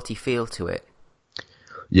floaty feel to it.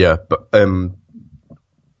 Yeah, but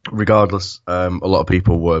regardless, a lot of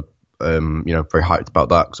people were very hyped about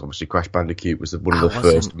that because obviously Crash Bandicoot was one of the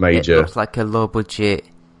first major... It looks like a low budget...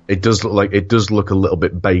 It does look a little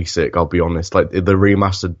bit basic, I'll be honest. Like the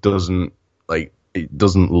remaster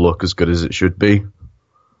doesn't look as good as it should be.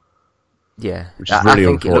 Yeah, which is really I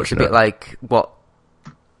think it looks a unfortunate. bit like what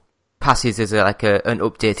passes as an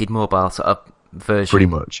updated mobile sort of version. Pretty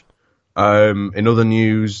much. In other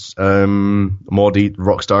news,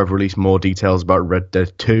 Rockstar have released more details about Red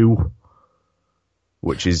Dead 2,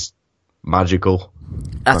 which is magical.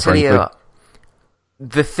 I tell you what,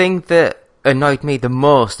 the thing that annoyed me the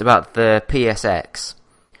most about the PSX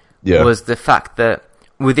was the fact that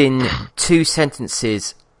within 2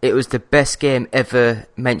 sentences, it was the best game ever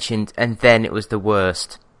mentioned, and then it was the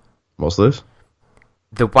worst. What's this?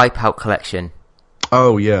 The Wipeout Collection.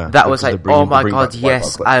 Oh, yeah. That was like, oh my god,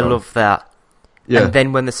 yes, I love that. Yeah. And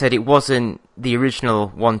then when they said it wasn't the original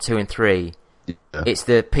 1, 2, and 3, it's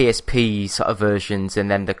the PSP sort of versions, and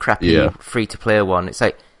then the crappy free-to-play one. It's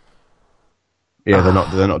like... Yeah,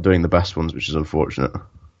 they're not doing the best ones, which is unfortunate.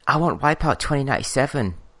 I want Wipeout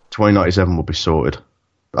 2097. 2097 will be sorted.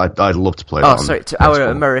 I'd love to play that. Oh, sorry, to our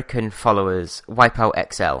American followers,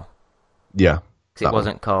 Wipeout XL. Yeah. Because it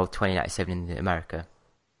wasn't called 2097 in America.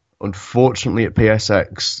 Unfortunately, at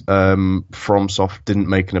PSX, FromSoft didn't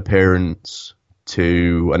make an appearance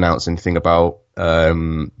to announce anything about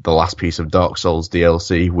the last piece of Dark Souls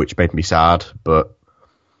DLC, which made me sad, but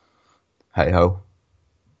hey-ho.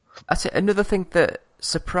 That's it. Another thing that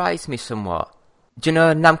surprised me somewhat. Do you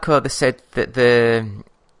know Namco, they said that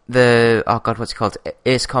what's it called?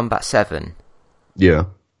 Ace Combat 7. Yeah.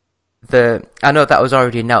 I know that was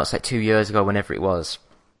already announced like 2 years ago, whenever it was.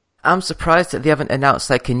 I'm surprised that they haven't announced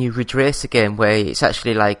like a new Ridge Racer game where it's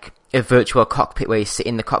actually like a virtual cockpit where you sit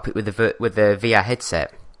in the cockpit with the VR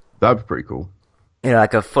headset. That'd be pretty cool. You know,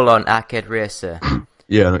 like a full-on arcade racer.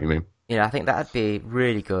 Yeah, I know what you mean. You know, I think that'd be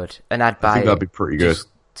really good, and I'd buy. I think that'd be pretty good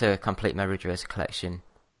to complete my Ridge Racer collection.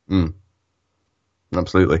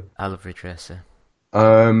 Absolutely. I love Ridge Racer.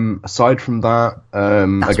 Aside from that,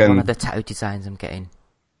 that's again, one of the tattoo designs I'm getting.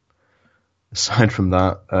 Aside from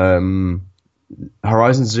that,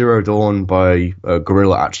 Horizon Zero Dawn by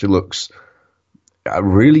Guerrilla actually looks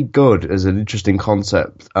really good as an interesting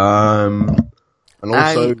concept. And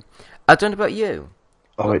also, I don't know about you.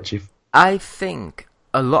 Oh, wait, Chief. I think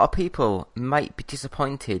a lot of people might be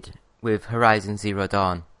disappointed with Horizon Zero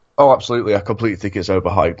Dawn. Oh, absolutely. I completely think it's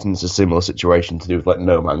overhyped, and it's a similar situation to do with like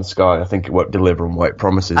No Man's Sky. I think it won't deliver on what it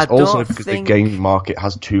promises. Also, because the game market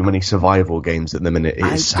has too many survival games at the minute. It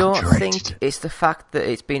is saturated. I don't think it's the fact that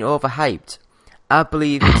it's been overhyped. I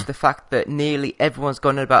believe it's the fact that nearly everyone's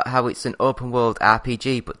gone on about how it's an open world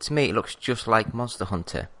RPG, but to me it looks just like Monster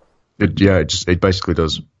Hunter. It basically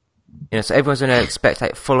does. You know, so everyone's going to expect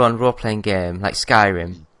like full-on role-playing game like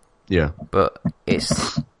Skyrim. Yeah, but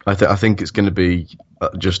it's. I think it's going to be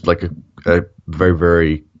just like a very,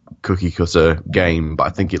 very cookie-cutter game, but I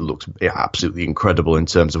think it looks absolutely incredible in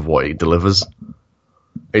terms of what it delivers.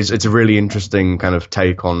 It's a really interesting kind of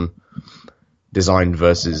take on design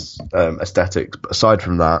versus aesthetics. But aside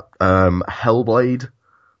from that, Hellblade,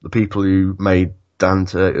 the people who made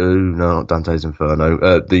not Dante's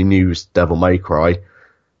Inferno, the newest Devil May Cry,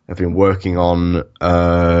 I've been working on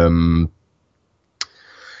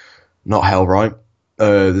not Hellright.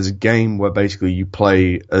 There's a game where basically you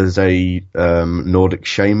play as a Nordic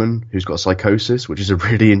shaman who's got psychosis, which is a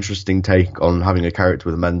really interesting take on having a character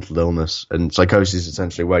with a mental illness. And psychosis is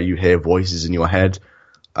essentially where you hear voices in your head.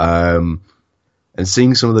 And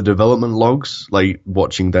seeing some of the development logs, like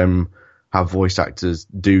watching them have voice actors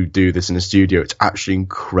do this in a studio, it's actually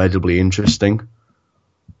incredibly interesting.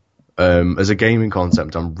 As a gaming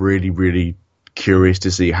concept, I'm really, really curious to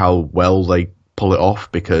see how well they pull it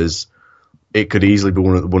off, because it could easily be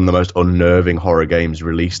one of the most unnerving horror games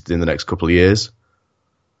released in the next couple of years.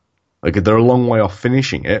 Like, they're a long way off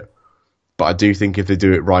finishing it, but I do think if they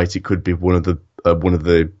do it right, it could be one of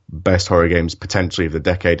the best horror games potentially of the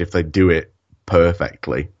decade if they do it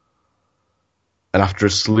perfectly. And after a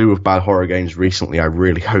slew of bad horror games recently, I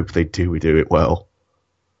really hope they do it well.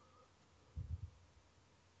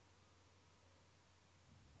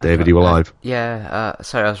 David, you alive? Yeah,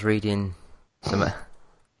 sorry, I was reading some...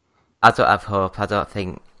 I don't have hope. I don't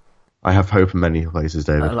think... I have hope in many places,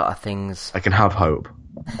 David. A lot of things... I can have hope.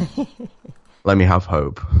 Let me have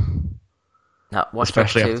hope. No, Watch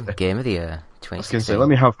Dogs 2, Game of the Year, 2016. I was going to say, let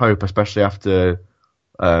me have hope, especially after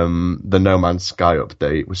the No Man's Sky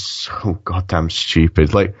update was so goddamn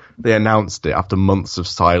stupid. Like, they announced it after months of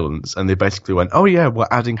silence, and they basically went, oh yeah, we're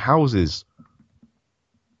adding houses.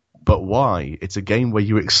 But why? It's a game where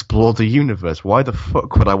you explore the universe. Why the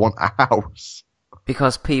fuck would I want a house?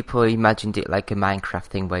 Because people imagined it like a Minecraft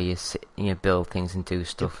thing where you build things and do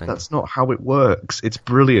stuff. And that's not how it works. It's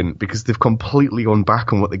brilliant because they've completely gone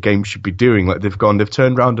back on what the game should be doing. Like, they've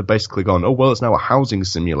turned around and basically gone, oh well, it's now a housing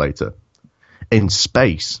simulator in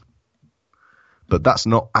space. But that's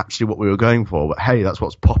not actually what we were going for. But hey, that's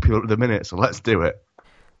what's popular at the minute, so let's do it.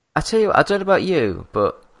 I tell you what, I don't know about you,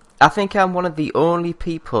 but I think I'm one of the only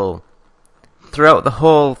people throughout the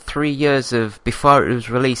whole 3 years of before it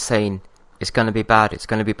was released saying it's going to be bad, it's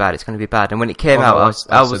going to be bad, it's going to be bad. And when it came out,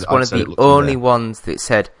 I was one of the only ones that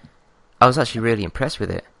said I was actually really impressed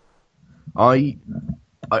with it. The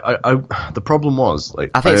problem was,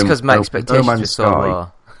 like, I think it's because my expectations were so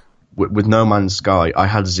low. With No Man's Sky, I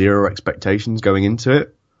had zero expectations going into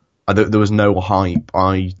it. There was no hype.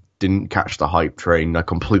 I didn't catch the hype train. I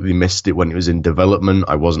completely missed it when it was in development.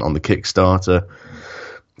 I wasn't on the Kickstarter.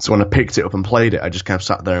 So when I picked it up and played it, I just kind of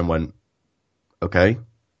sat there and went, okay,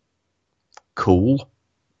 cool.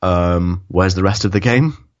 Where's the rest of the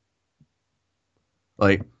game?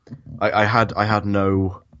 Like, I had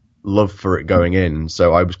no love for it going in,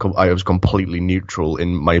 so I was completely neutral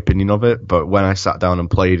in my opinion of it. But when I sat down and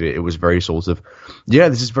played it, it was very sort of, yeah,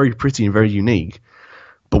 this is very pretty and very unique,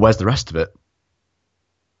 but where's the rest of it?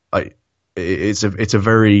 It's a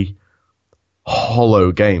very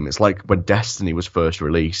hollow game. It's like when Destiny was first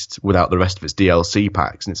released without the rest of its DLC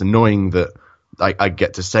packs, and it's annoying that I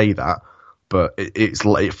get to say that, but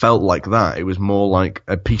it felt like that. It was more like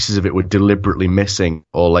pieces of it were deliberately missing,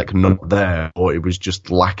 or like not there, or it was just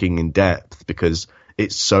lacking in depth because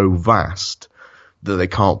it's so vast that they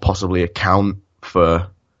can't possibly account for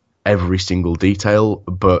every single detail.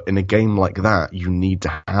 But in a game like that, you need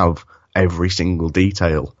to have every single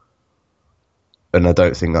detail. And I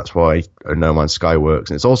don't think that's why No Man's Sky works.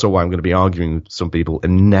 And it's also why I'm going to be arguing with some people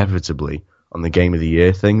inevitably on the Game of the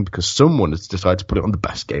Year thing, because someone has decided to put it on the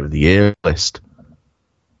best Game of the Year list,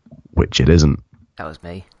 which it isn't. That was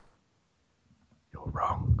me. You're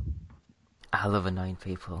wrong. I love annoying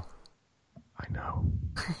people. I know.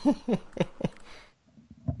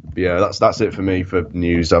 Yeah, that's it for me for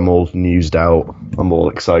news. I'm all newsed out. I'm all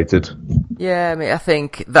excited. Yeah, I mean, I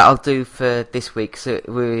think that'll do for this week. So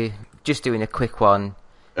we're just doing a quick one.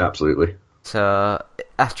 Absolutely. So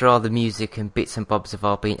after all the music and bits and bobs have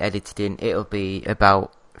all been edited in, it'll be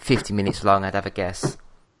about 50 minutes long, I'd have a guess.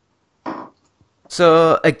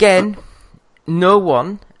 So again, no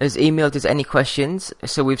one has emailed us any questions,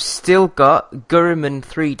 so we've still got Gurman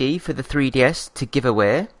 3D for the 3DS to give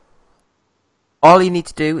away. All you need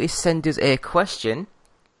to do is send us a question,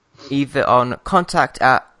 either on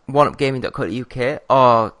contact@oneupgaming.co.uk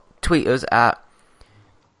or tweet us at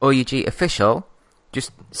OUGofficial.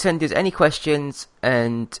 Just send us any questions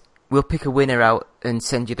and we'll pick a winner out and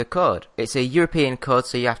send you the code. It's a European code,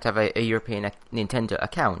 so you have to have a European Nintendo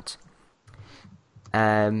account.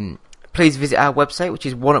 Please visit our website, which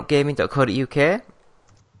is oneupgaming.co.uk.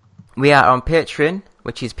 We are on Patreon,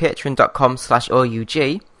 which is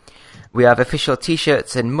patreon.com/OUG. We have official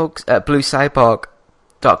t-shirts and mugs at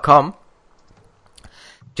bluecyborg.com.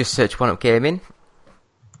 Just search One Up Gaming.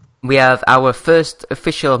 We have our first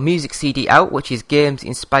official music CD out, which is Games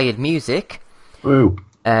Inspired Music. Woo.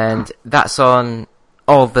 And that's on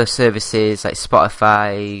all the services like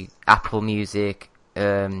Spotify, Apple Music,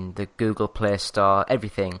 the Google Play Store,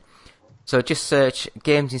 everything. So just search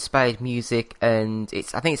Games Inspired Music, and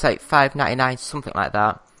I think it's like $5.99, something like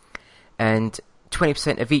that. And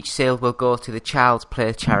 20% of each sale will go to the Child's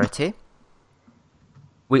Play charity.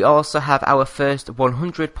 We also have our first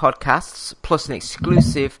 100 podcasts, plus an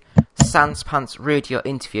exclusive Sans Pants radio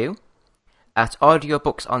interview at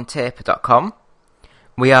audiobooksontape.com.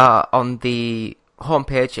 We are on the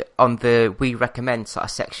homepage on the We Recommend sort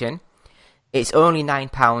of section. It's only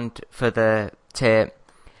 £9 for the tape,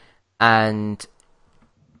 and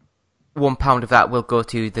 £1 of that will go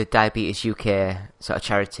to the Diabetes UK sort of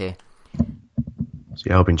charity. So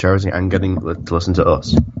you're helping charity and getting to listen to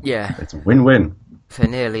us. Yeah. It's a win-win. For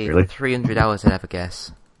nearly Really? 300 hours, I'd have a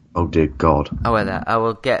guess. Oh dear God. However, I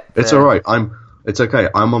will get... It's alright, it's okay,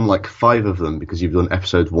 I'm on like 5 of them because you've done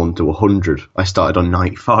episodes 1 to 100. I started on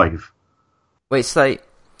 95. Wait, it's like...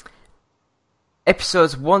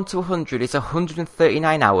 Episodes 1 to 100 is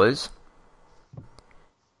 139 hours.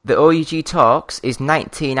 The OUG Talks is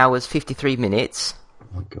 19 hours 53 minutes. Oh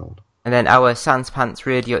my God. And then our Sans Pants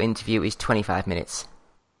radio interview is 25 minutes.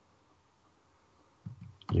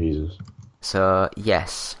 Jesus. So,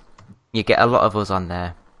 yes. You get a lot of us on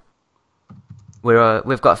there.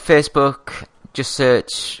 We've got Facebook, just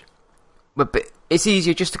search... But it's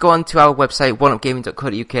easier just to go onto our website,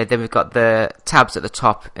 oneupgaming.co.uk, then we've got the tabs at the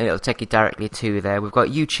top, and it'll take you directly to there. We've got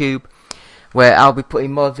YouTube, where I'll be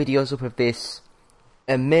putting more videos up of this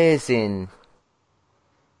amazing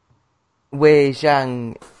Wei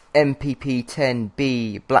Zhang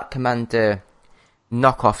MPP-10B Black Commander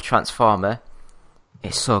knockoff transformer.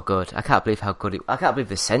 It's so good. I can't believe how good I can't believe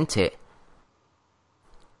they sent it.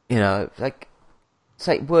 You know, it's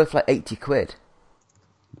like worth like 80 quid.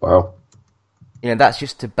 Wow. You know, that's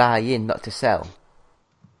just to buy in, not to sell.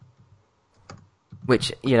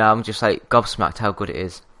 Which, you know, I'm just like gobsmacked how good it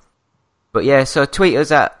is. But yeah, so tweet us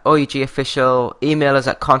at OUGofficial, email us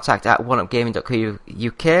at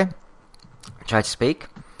contact@oneupgaming.co.uk. Try to speak.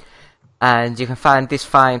 And you can find this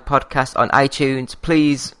fine podcast on iTunes.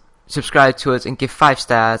 Please subscribe to us and give 5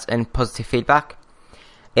 stars and positive feedback.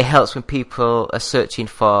 It helps when people are searching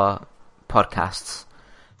for podcasts.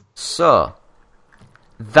 So,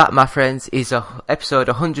 that, my friends, is episode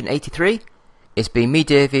 183. It's been me,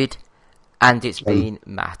 David, and it's been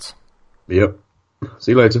Matt. Yep.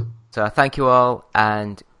 See you later. So thank you all,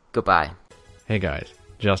 and goodbye. Hey guys,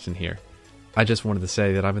 Justin here. I just wanted to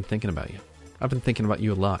say that I've been thinking about you. I've been thinking about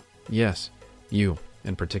you a lot. Yes, you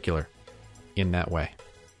in particular, in that way.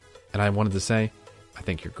 And I wanted to say, I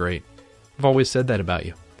think you're great. I've always said that about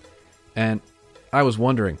you. And I was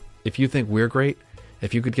wondering, if you think we're great,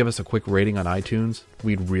 if you could give us a quick rating on iTunes,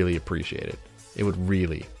 we'd really appreciate it. It would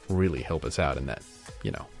really, really help us out in that,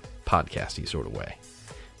 podcasty sort of way.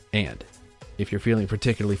 And if you're feeling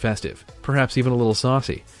particularly festive, perhaps even a little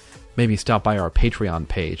saucy, maybe stop by our Patreon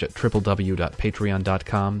page at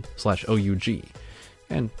www.patreon.com/OUG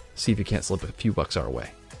and see if you can't slip a few bucks our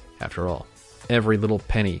way. After all, every little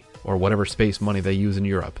penny or whatever space money they use in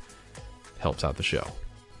Europe helps out the show.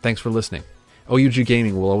 Thanks for listening. OUG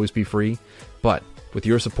Gaming will always be free, but with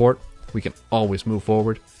your support, we can always move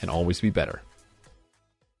forward and always be better.